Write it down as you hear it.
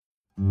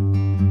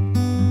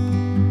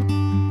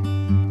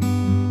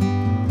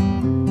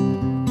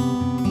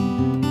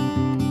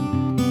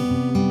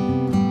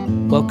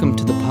Welcome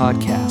to the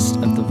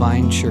podcast of the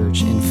Vine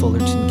Church in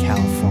Fullerton,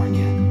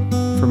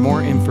 California. For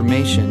more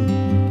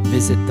information,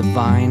 visit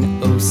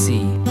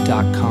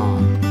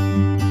thevineoc.com.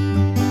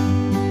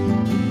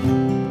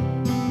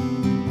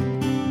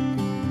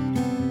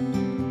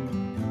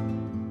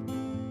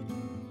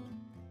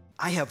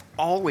 I have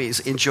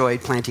always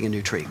enjoyed planting a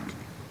new tree.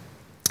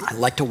 I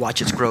like to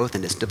watch its growth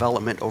and its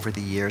development over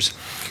the years.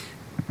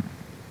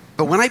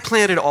 But when I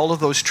planted all of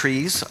those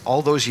trees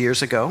all those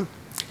years ago,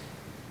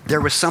 there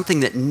was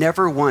something that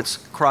never once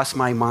crossed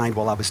my mind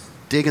while I was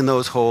digging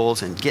those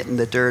holes and getting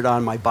the dirt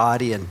on my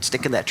body and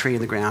sticking that tree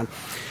in the ground,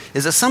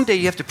 is that someday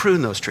you have to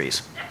prune those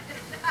trees.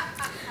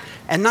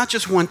 And not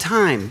just one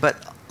time, but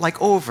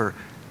like over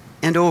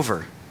and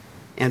over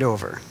and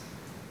over.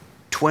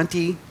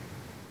 20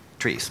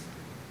 trees.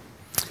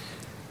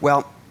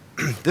 Well,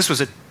 this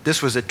was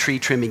a tree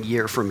trimming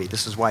year for me.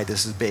 This is why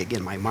this is big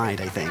in my mind,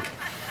 I think.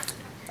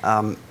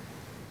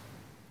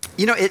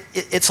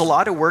 It's a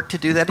lot of work to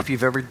do that. If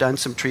you've ever done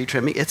some tree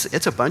trimming,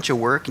 it's a bunch of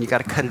work, and you got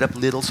to cut it up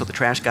little so the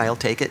trash guy will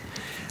take it.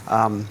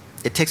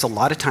 It takes a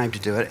lot of time to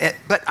do it.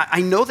 But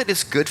I know that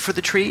it's good for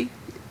the tree,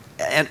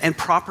 and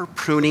proper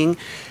pruning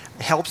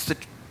helps the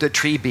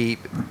tree be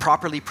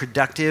properly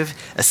productive,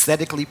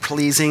 aesthetically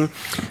pleasing.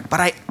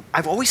 But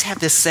I've always had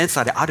this sense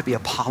that I ought to be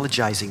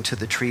apologizing to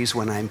the trees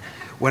when I'm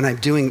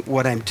doing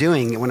what I'm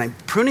doing, when I'm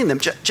pruning them,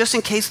 just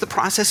in case the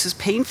process is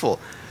painful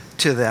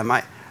to them.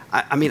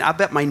 I mean, I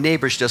bet my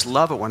neighbors just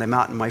love it when I'm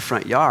out in my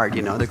front yard.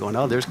 You know, they're going,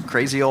 "Oh, there's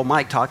crazy old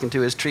Mike talking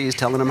to his trees,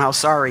 telling them how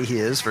sorry he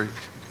is for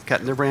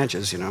cutting their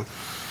branches." You know,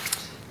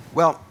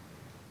 well,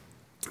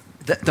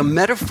 the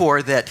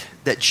metaphor that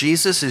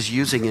Jesus is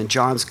using in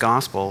John's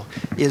gospel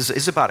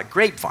is about a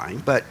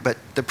grapevine, but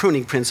the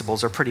pruning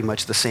principles are pretty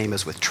much the same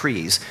as with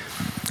trees.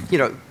 You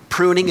know,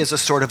 pruning is a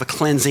sort of a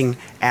cleansing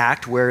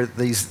act where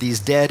these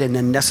dead and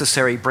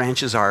unnecessary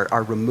branches are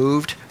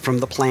removed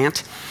from the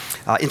plant.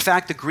 In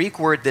fact, the Greek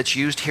word that's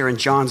used here in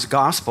John's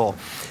gospel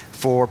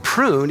for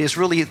prune is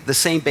really the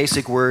same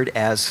basic word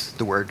as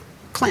the word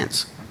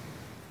cleanse.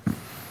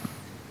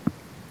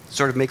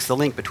 Sort of makes the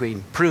link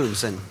between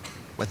prunes and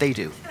what they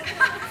do.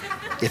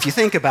 If you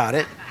think about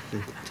it,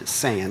 just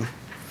saying,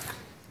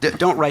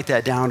 don't write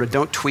that down or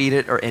don't tweet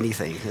it or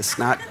anything.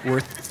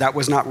 That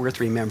was not worth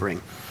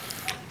remembering.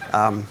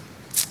 But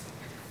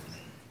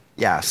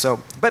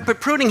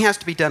pruning has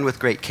to be done with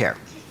great care.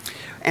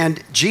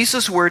 And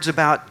Jesus' words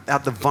about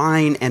the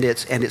vine and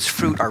its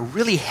fruit are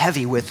really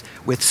heavy with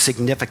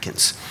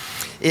significance.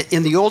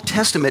 In the Old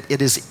Testament,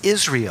 it is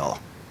Israel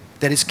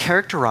that is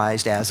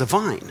characterized as a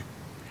vine.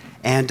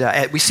 And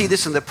we see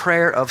this in the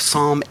prayer of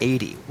Psalm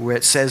 80, where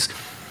it says,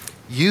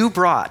 "You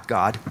brought,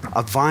 God,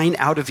 a vine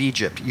out of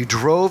Egypt. You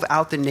drove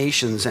out the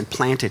nations and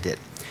planted it.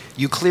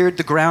 You cleared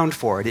the ground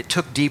for it. It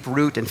took deep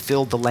root and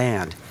filled the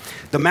land.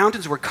 The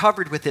mountains were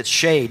covered with its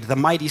shade, the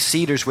mighty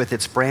cedars with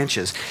its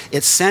branches.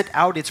 It sent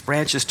out its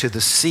branches to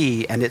the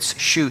sea and its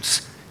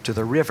shoots to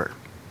the river."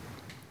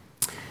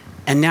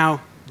 And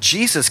now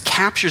Jesus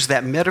captures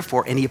that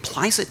metaphor and he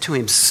applies it to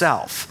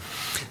himself,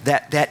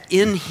 that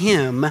in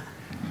him,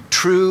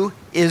 true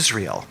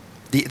Israel,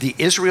 the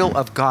Israel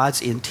of God's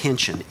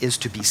intention, is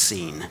to be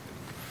seen.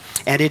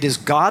 And it is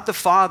God the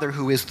Father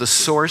who is the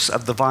source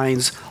of the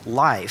vine's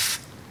life.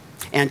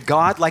 And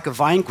God, like a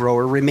vine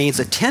grower, remains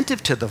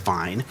attentive to the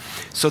vine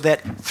so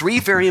that three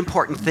very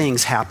important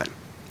things happen: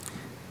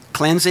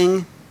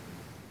 cleansing,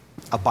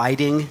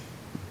 abiding,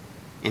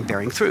 and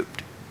bearing fruit.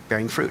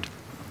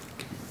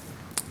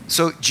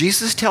 So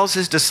Jesus tells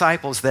his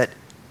disciples that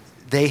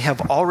they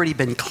have already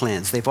been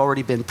cleansed. They've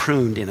already been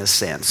pruned in a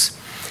sense.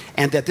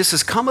 And that this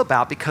has come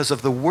about because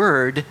of the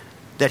word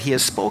that he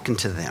has spoken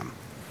to them.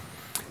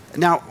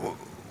 Now,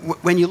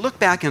 when you look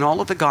back in all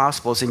of the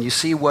Gospels and you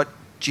see what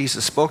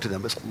Jesus spoke to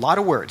them, there's a lot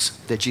of words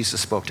that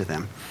Jesus spoke to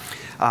them.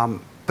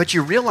 But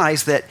you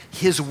realize that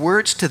his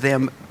words to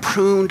them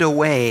pruned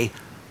away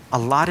a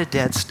lot of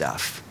dead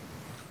stuff,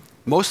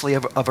 mostly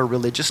of a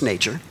religious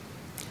nature.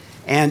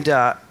 And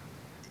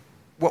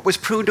what was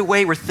pruned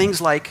away were things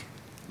like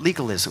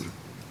legalism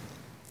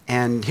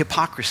and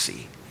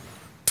hypocrisy,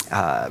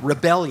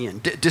 rebellion,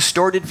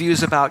 distorted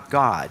views about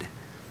God.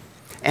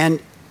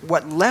 And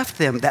what left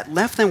them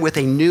with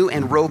a new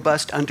and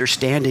robust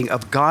understanding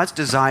of God's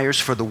desires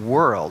for the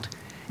world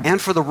and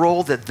for the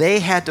role that they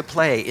had to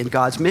play in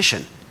God's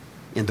mission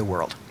in the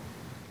world.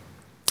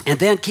 And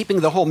then, keeping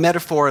the whole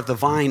metaphor of the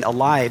vine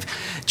alive,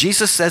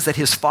 Jesus says that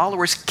his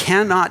followers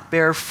cannot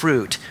bear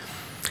fruit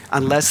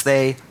unless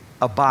they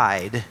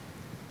abide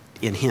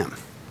in him.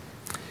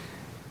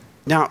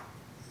 Now,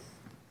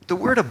 the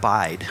word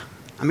abide,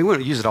 we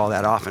don't use it all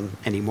that often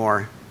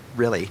anymore,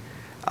 really.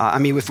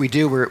 If we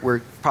do,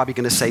 we're probably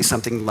going to say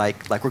something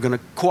like we're going to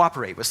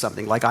cooperate with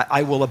something, like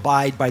I will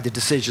abide by the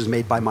decisions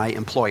made by my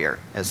employer,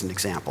 as an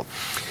example.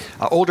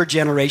 Older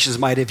generations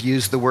might have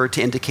used the word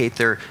to indicate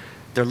their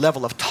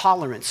level of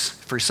tolerance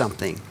for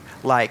something,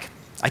 like,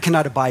 I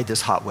cannot abide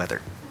this hot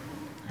weather.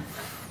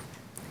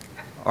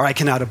 Or I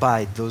cannot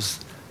abide those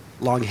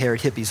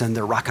long-haired hippies and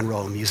their rock and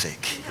roll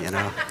music,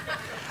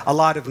 A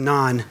lot of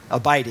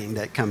non-abiding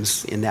that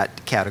comes in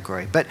that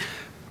category. But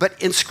But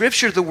in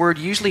Scripture, the word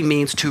usually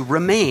means to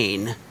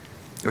remain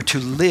or to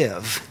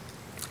live.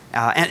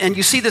 And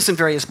you see this in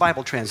various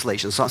Bible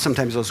translations.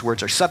 Sometimes those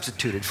words are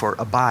substituted for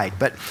abide.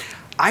 But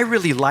I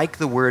really like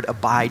the word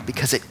abide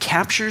because it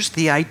captures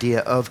the idea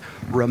of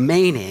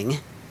remaining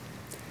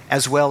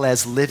as well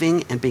as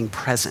living and being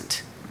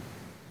present.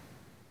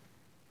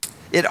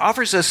 It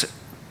offers us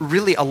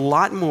really a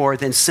lot more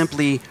than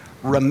simply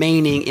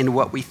remaining in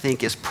what we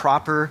think is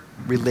proper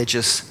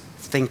religious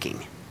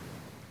thinking.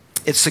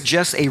 It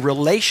suggests a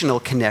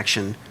relational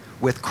connection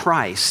with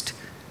Christ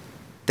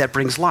that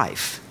brings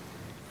life.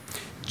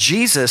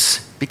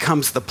 Jesus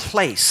becomes the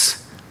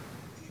place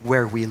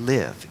where we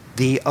live,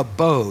 the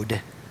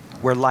abode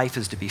where life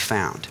is to be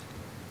found.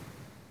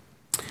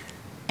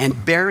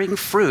 And bearing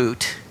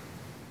fruit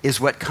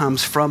is what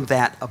comes from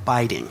that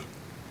abiding.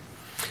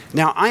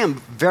 Now, I am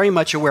very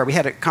much aware, we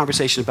had a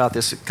conversation about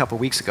this a couple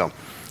weeks ago.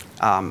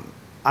 I'm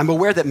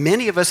aware that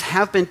many of us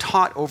have been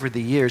taught over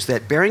the years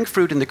that bearing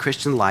fruit in the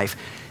Christian life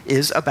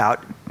is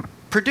about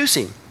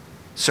producing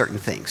certain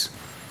things.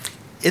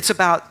 It's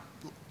about,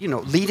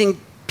 leading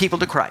people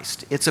to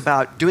Christ. It's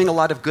about doing a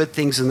lot of good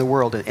things in the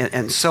world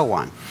and so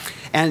on.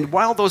 And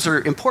while those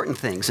are important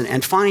things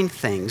and fine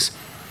things,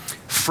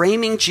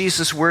 framing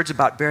Jesus' words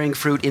about bearing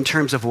fruit in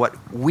terms of what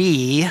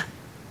we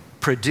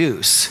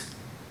produce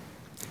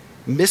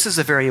misses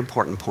a very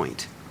important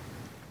point.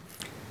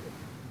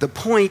 The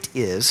point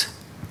is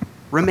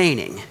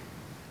remaining,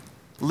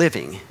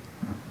 living,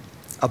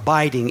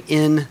 abiding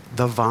in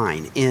the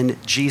vine, in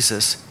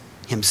Jesus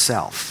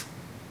himself.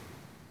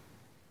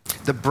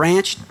 The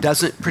branch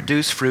doesn't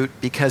produce fruit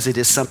because it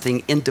is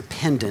something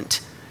independent,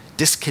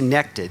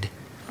 disconnected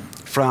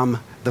from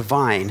the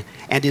vine,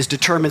 and is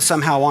determined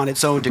somehow on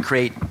its own to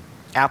create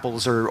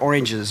apples or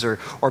oranges,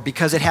 or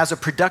because it has a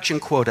production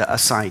quota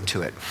assigned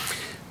to it.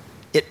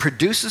 It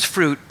produces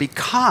fruit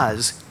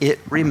because it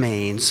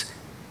remains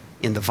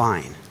in the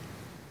vine.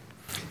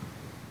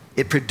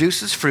 It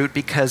produces fruit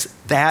because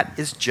that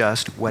is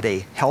just what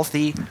a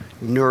healthy,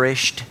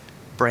 nourished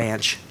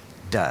branch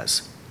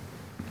does.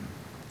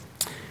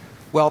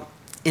 Well,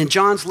 in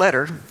John's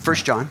letter, 1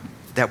 John,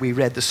 that we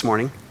read this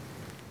morning,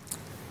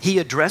 he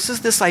addresses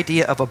this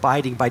idea of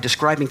abiding by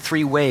describing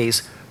three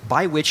ways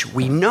by which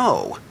we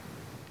know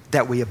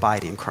that we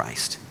abide in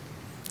Christ.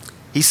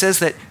 He says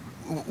that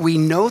we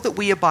know that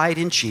we abide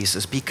in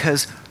Jesus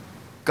because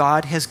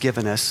God has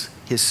given us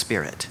his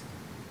Spirit.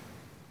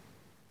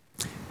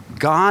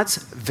 God's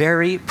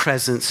very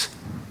presence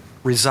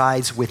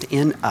resides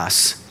within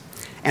us.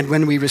 And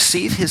when we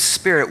receive his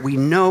Spirit, we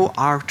know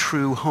our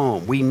true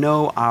home. We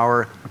know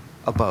our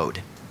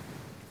abode.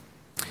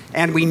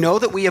 And we know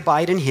that we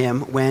abide in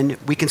him when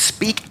we can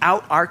speak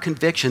out our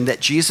conviction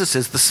that Jesus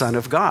is the Son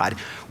of God,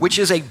 which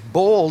is a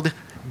bold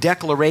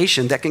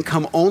declaration that can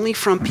come only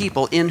from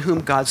people in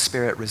whom God's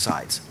Spirit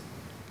resides.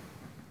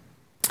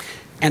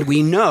 And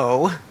we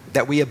know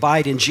that we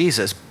abide in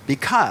Jesus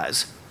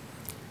because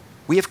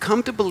we have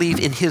come to believe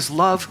in his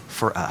love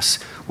for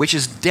us, which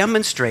is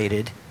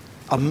demonstrated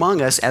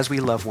among us as we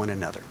love one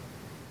another.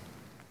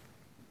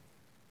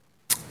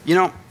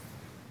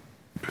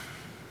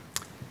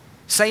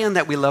 Saying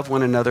that we love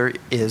one another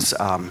is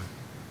a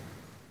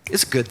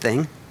good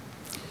thing.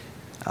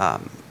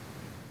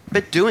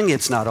 But doing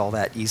it's not all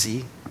that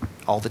easy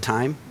all the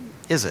time,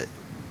 is it?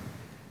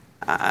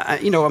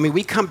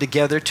 We come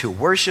together to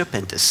worship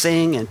and to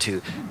sing and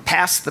to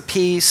pass the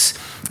peace,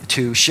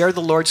 to share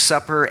the Lord's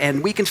Supper,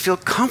 and we can feel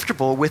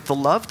comfortable with the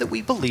love that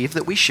we believe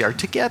that we share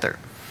together.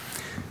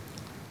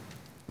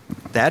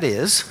 That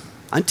is,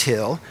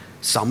 until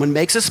someone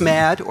makes us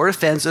mad or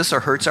offends us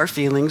or hurts our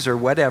feelings or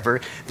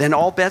whatever, then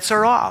all bets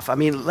are off.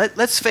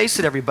 Let's face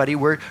it, everybody,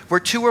 where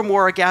two or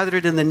more are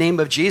gathered in the name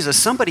of Jesus,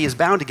 somebody is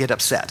bound to get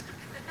upset.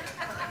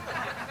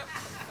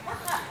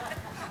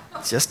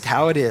 It's just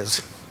how it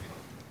is.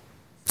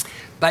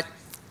 But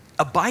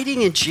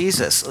abiding in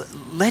Jesus,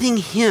 letting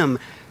him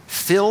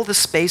fill the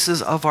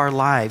spaces of our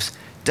lives,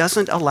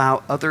 doesn't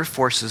allow other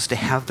forces to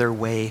have their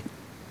way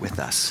with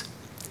us.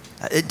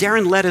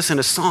 Darren led us in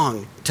a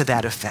song to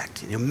that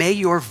effect. May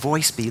your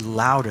voice be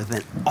louder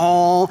than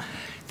all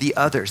the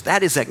others.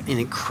 That is an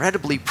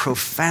incredibly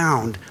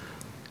profound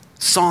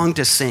song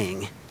to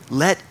sing.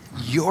 Let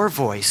your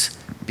voice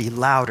be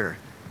louder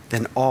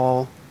than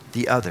all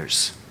the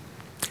others.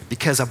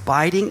 Because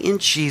abiding in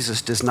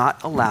Jesus does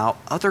not allow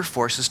other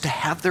forces to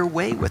have their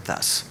way with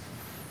us.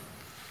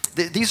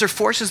 These are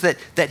forces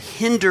that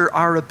hinder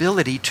our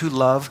ability to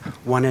love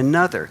one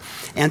another.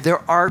 And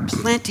there are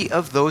plenty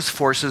of those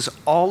forces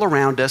all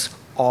around us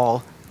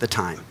all the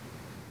time.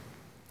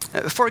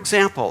 For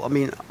example,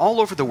 all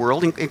over the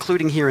world,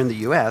 including here in the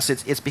U.S.,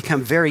 it's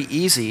become very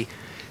easy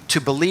to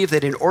believe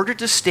that in order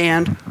to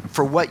stand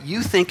for what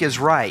you think is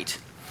right,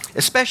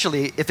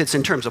 especially if it's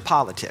in terms of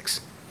politics,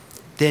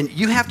 then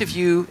you have to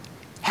view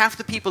half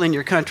the people in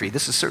your country,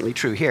 this is certainly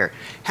true here,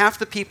 half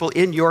the people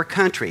in your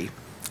country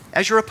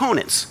as your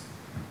opponents,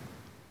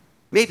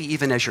 maybe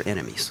even as your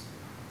enemies.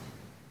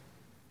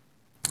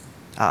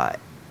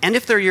 And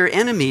if they're your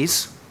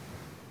enemies,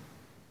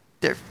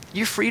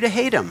 you're free to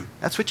hate them.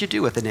 That's what you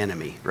do with an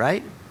enemy,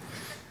 right?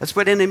 That's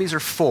what enemies are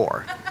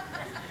for.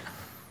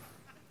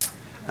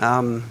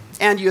 And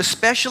you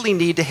especially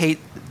need to hate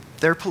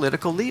their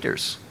political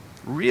leaders.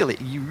 Really,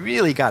 you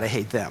really got to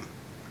hate them.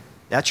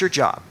 That's your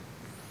job.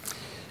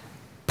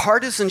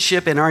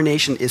 Partisanship in our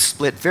nation is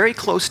split very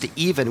close to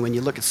even when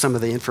you look at some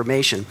of the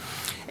information.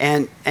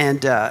 And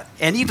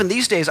even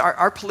these days,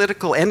 our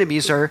political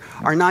enemies are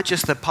not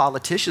just the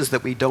politicians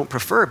that we don't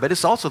prefer, but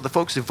it's also the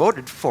folks who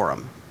voted for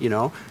them,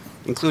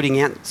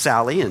 including Aunt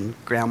Sally and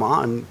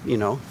Grandma and,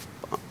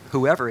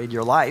 whoever in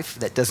your life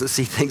that doesn't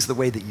see things the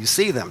way that you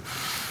see them.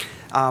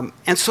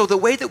 And so the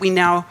way that we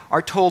now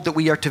are told that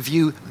we are to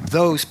view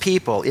those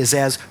people is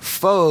as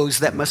foes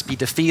that must be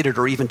defeated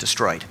or even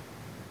destroyed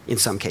in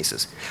some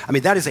cases. I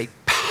mean, that is a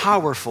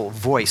powerful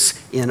voice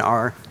in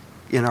our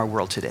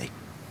world today.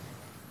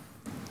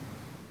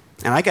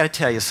 And I got to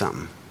tell you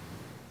something.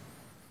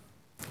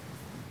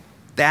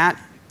 That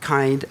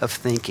kind of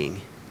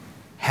thinking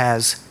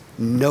has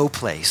no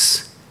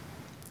place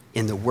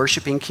in the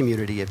worshiping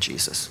community of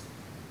Jesus.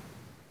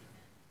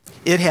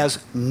 It has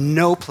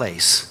no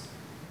place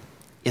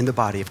in the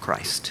body of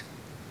Christ.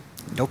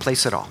 No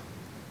place at all.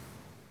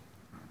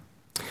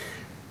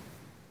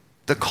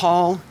 The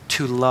call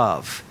to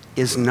love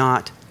is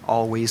not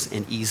always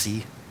an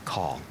easy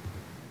call.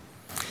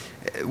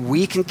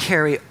 We can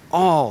carry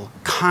all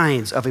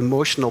kinds of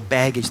emotional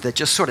baggage that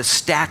just sort of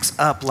stacks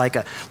up like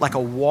a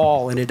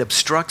wall, and it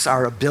obstructs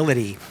our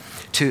ability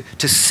to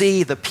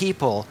see the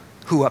people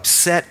who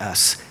upset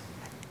us.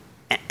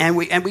 And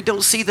we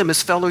don't see them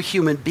as fellow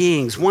human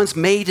beings, ones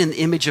made in the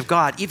image of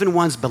God, even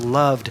ones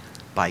beloved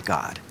by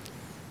God.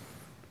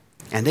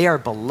 And they are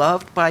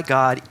beloved by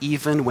God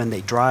even when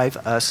they drive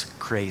us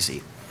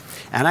crazy.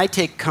 And I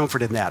take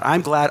comfort in that.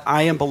 I'm glad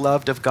I am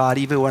beloved of God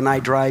even when I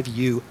drive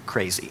you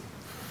crazy.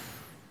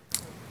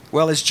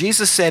 Well, as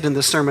Jesus said in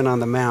the Sermon on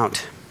the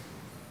Mount,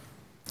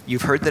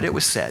 you've heard that it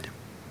was said,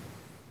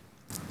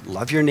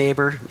 love your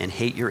neighbor and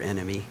hate your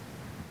enemy.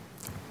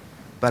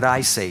 But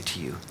I say to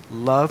you,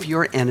 love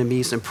your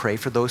enemies and pray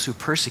for those who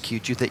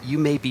persecute you, that you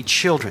may be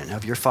children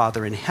of your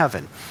Father in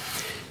heaven.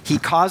 He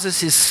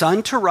causes his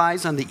sun to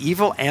rise on the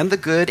evil and the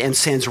good and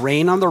sends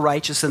rain on the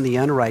righteous and the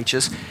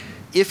unrighteous.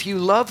 If you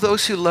love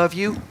those who love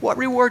you, what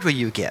reward will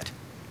you get?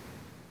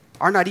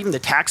 Are not even the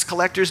tax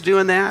collectors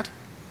doing that?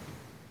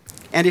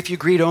 And if you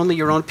greet only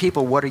your own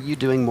people, what are you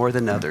doing more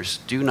than others?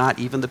 Do not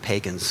even the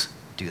pagans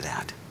do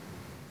that?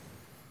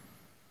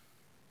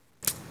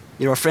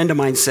 A friend of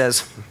mine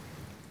says,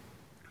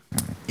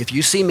 if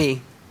you see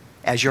me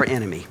as your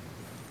enemy,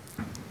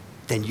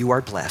 then you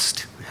are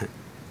blessed.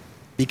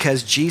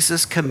 Because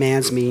Jesus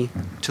commands me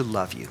to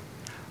love you.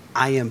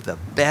 I am the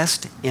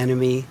best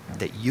enemy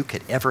that you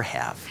could ever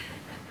have.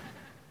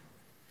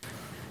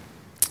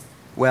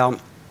 Well,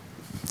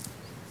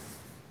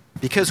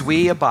 because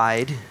we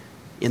abide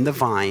in the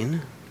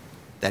vine,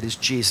 that is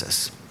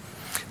Jesus,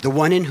 the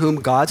one in whom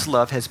God's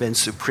love has been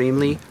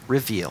supremely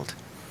revealed,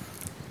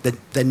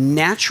 the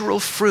natural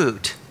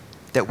fruit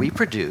that we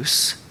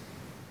produce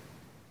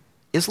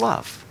is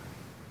love.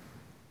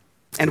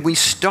 And we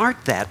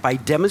start that by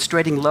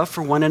demonstrating love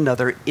for one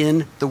another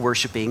in the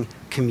worshiping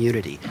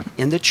community,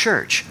 in the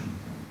church,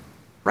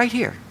 right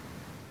here.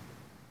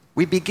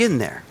 We begin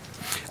there.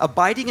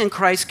 Abiding in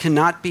Christ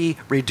cannot be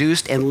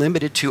reduced and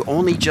limited to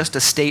only just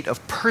a state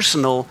of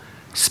personal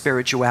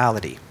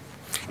spirituality.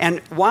 And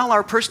while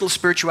our personal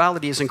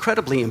spirituality is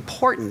incredibly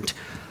important,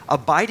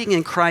 abiding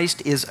in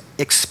Christ is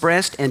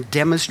expressed and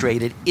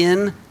demonstrated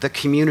in the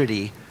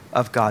community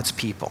of God's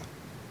people.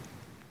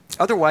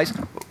 Otherwise,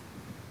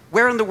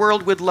 where in the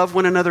world would love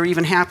one another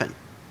even happen,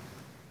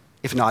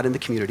 if not in the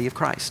community of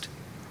Christ?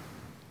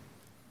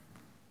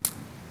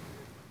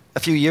 A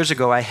few years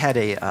ago, I had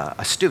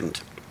a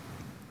student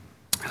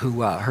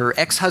who her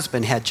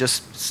ex-husband had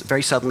just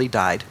very suddenly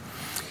died.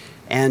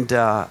 And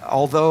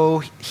although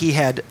he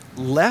had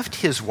left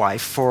his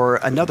wife for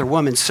another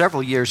woman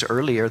several years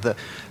earlier, the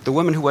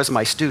woman who was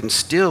my student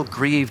still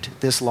grieved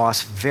this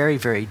loss very,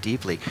 very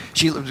deeply.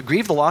 She was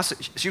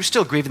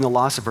still grieving the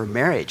loss of her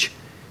marriage.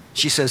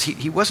 She says,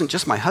 he wasn't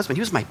just my husband,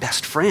 he was my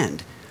best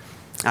friend.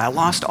 I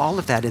lost all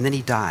of that, and then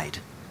he died.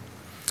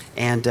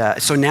 And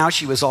so now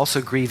she was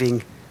also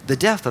grieving the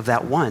death of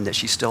that one that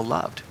she still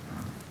loved.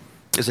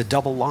 It was a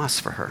double loss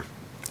for her.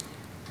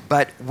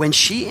 But when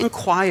she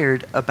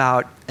inquired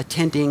about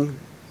attending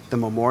the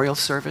memorial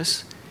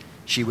service,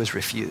 she was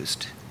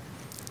refused.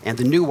 And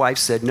the new wife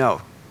said,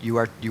 no, you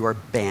are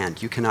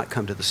banned. You cannot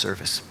come to the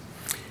service.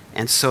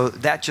 And so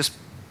that just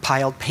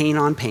piled pain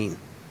on pain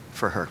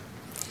for her.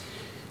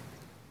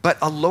 But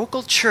a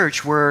local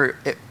church where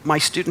my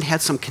student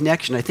had some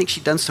connection, I think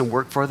she'd done some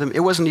work for them,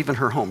 it wasn't even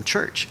her home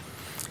church.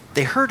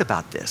 They heard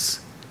about this,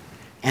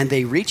 and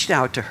they reached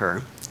out to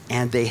her,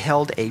 and they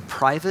held a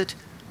private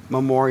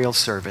memorial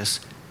service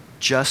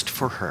just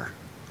for her,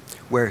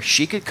 where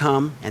she could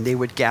come and they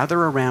would gather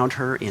around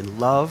her in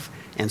love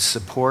and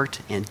support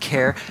and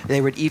care.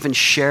 They would even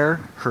share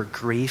her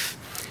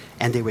grief,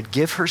 and they would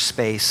give her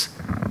space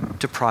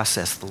to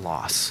process the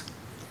loss.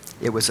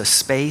 It was a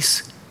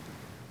space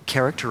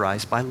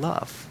characterized by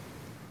love.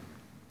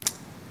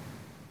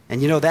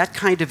 And that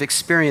kind of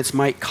experience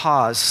might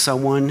cause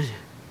someone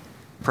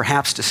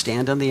perhaps to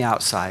stand on the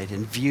outside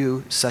and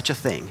view such a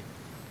thing,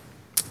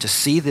 to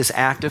see this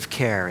act of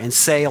care and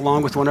say,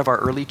 along with one of our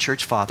early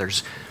church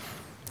fathers,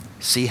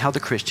 see how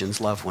the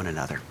Christians love one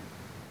another.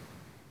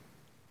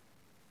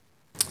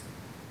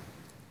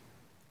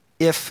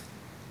 If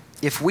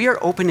we are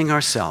opening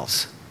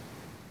ourselves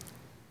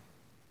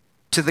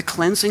to the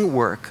cleansing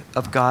work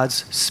of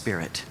God's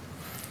Spirit,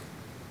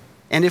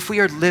 and if we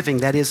are living,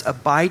 that is,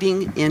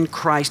 abiding in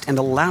Christ and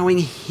allowing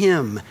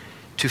Him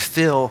to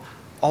fill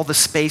all the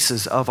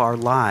spaces of our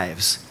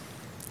lives,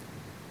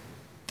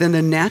 then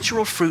the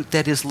natural fruit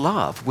that is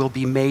love will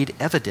be made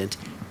evident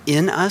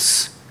in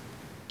us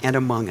and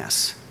among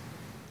us.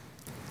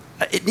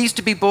 It needs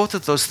to be both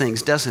of those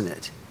things, doesn't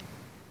it?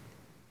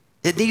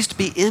 It needs to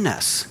be in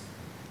us,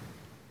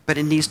 but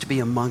it needs to be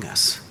among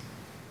us.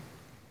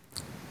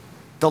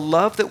 The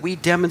love that we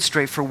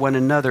demonstrate for one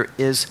another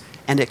is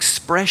an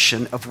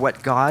expression of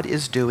what God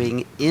is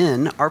doing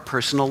in our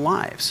personal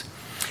lives.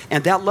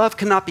 And that love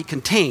cannot be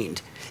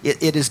contained.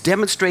 It is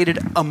demonstrated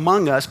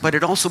among us, but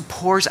it also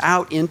pours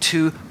out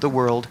into the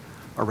world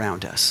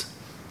around us.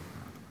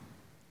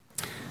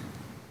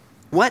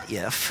 What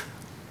if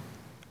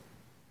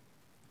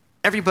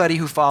everybody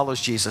who follows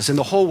Jesus in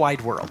the whole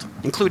wide world,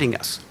 including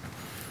us,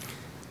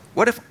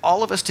 what if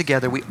all of us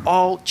together, we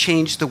all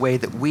changed the way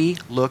that we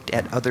looked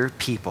at other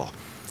people?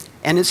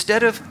 And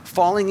instead of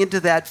falling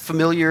into that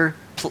familiar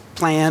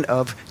plan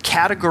of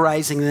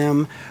categorizing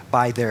them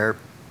by their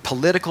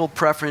political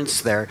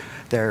preference, their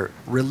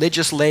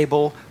religious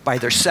label, by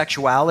their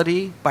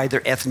sexuality, by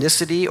their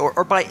ethnicity,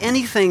 or by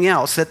anything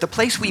else, that the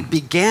place we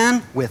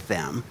began with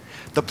them,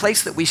 the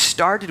place that we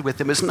started with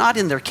them, is not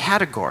in their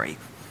category,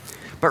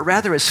 but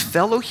rather as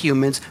fellow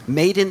humans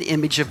made in the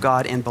image of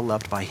God and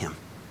beloved by Him.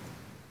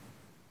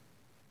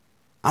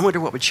 I wonder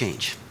what would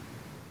change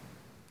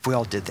if we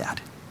all did that.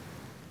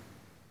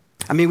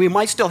 I mean, we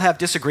might still have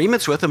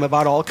disagreements with them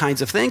about all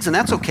kinds of things, and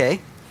that's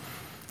okay.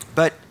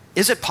 But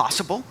is it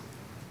possible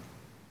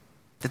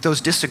that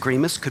those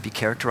disagreements could be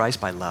characterized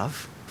by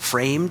love,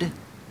 framed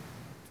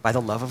by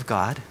the love of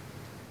God?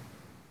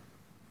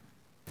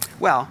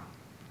 Well,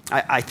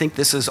 I think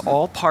this is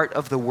all part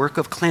of the work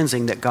of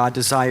cleansing that God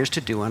desires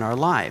to do in our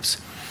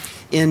lives.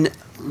 In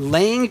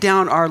laying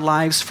down our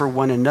lives for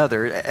one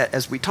another,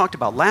 as we talked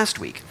about last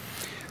week,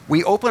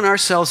 we open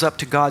ourselves up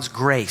to God's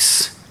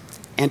grace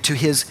and to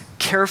His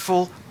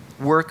careful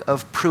work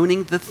of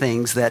pruning the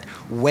things that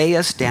weigh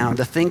us down,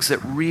 the things that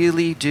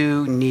really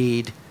do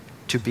need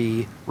to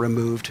be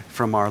removed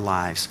from our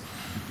lives.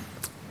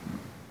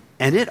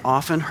 And it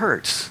often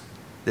hurts,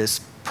 this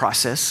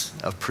process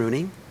of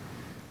pruning,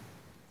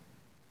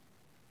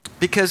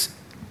 because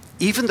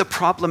even the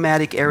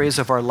problematic areas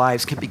of our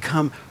lives can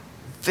become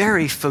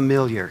very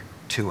familiar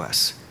to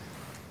us.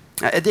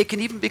 They can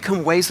even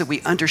become ways that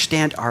we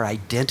understand our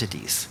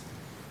identities.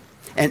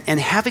 And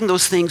having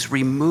those things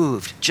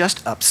removed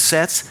just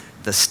upsets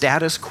the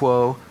status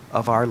quo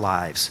of our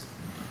lives.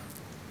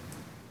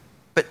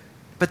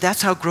 But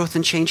that's how growth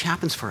and change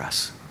happens for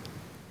us.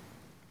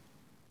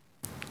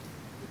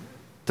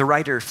 The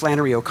writer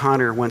Flannery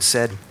O'Connor once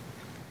said,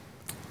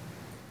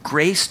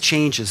 "Grace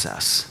changes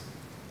us,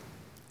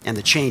 and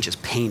the change is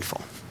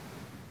painful."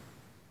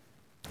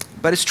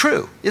 But it's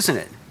true, isn't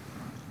it?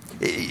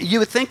 You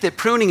would think that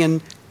pruning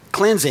and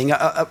cleansing,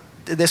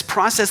 this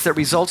process that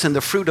results in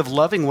the fruit of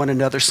loving one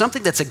another,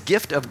 something that's a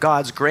gift of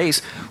God's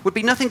grace, would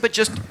be nothing but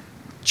just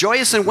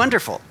joyous and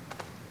wonderful.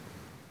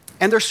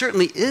 And there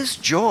certainly is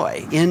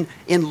joy in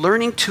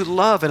learning to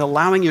love and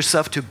allowing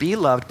yourself to be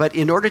loved. But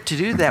in order to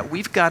do that,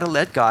 we've got to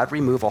let God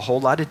remove a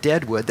whole lot of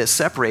dead wood that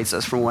separates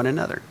us from one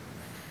another.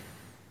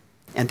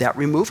 And that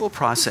removal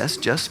process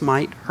just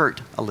might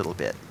hurt a little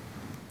bit.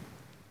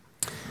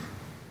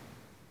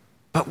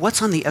 But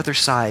what's on the other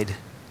side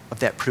of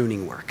that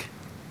pruning work?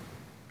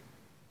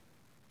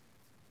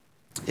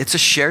 It's a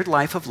shared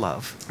life of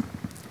love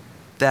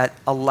that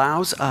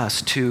allows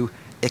us to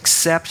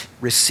accept,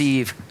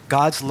 receive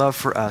God's love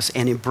for us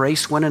and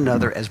embrace one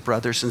another as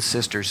brothers and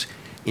sisters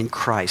in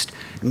Christ,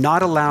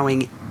 not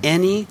allowing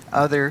any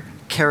other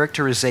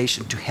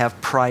characterization to have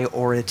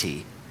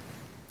priority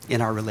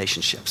in our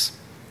relationships.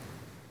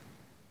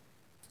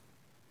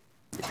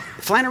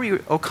 Flannery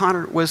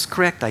O'Connor was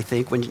correct, I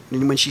think,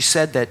 when she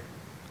said that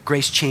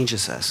grace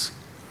changes us.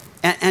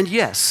 And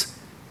yes,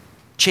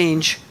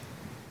 change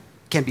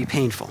can be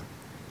painful.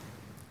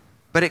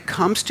 But it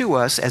comes to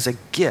us as a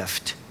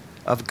gift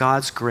of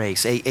God's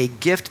grace, a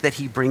gift that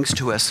He brings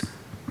to us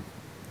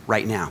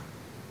right now,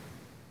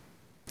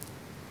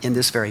 in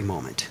this very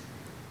moment.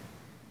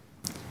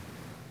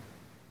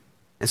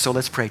 And so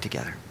let's pray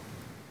together.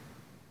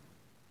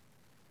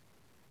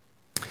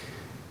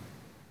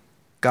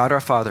 God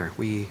our Father,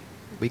 we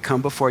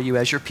come before You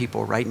as Your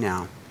people right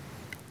now,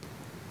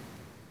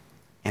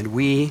 and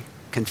we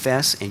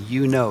confess, and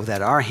You know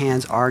that our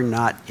hands are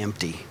not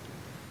empty.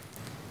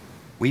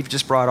 We've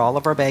just brought all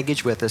of our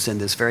baggage with us in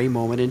this very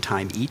moment in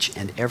time, each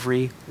and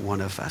every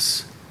one of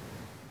us.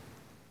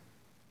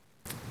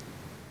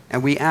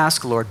 And we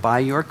ask, Lord, by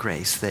Your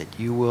grace, that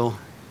You will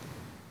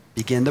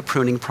begin the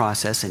pruning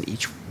process in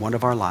each one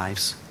of our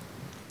lives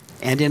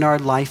and in our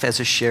life as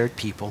a shared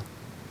people,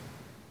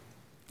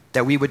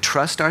 that we would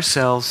trust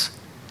ourselves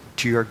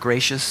to your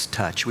gracious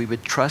touch. We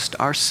would trust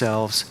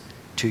ourselves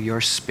to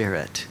your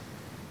Spirit,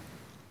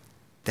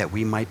 that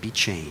we might be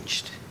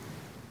changed.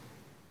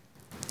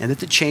 And that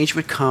the change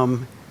would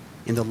come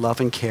in the love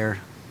and care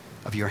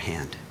of your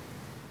hand.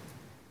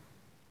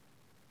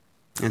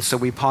 And so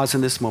we pause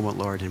in this moment,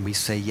 Lord, and we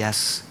say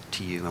yes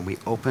to you, and we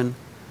open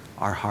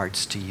our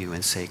hearts to you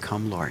and say,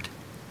 come, Lord,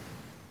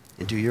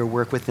 and do your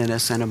work within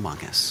us and among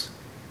us.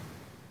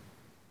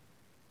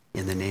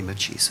 In the name of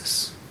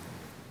Jesus.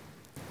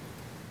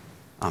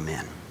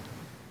 Amen.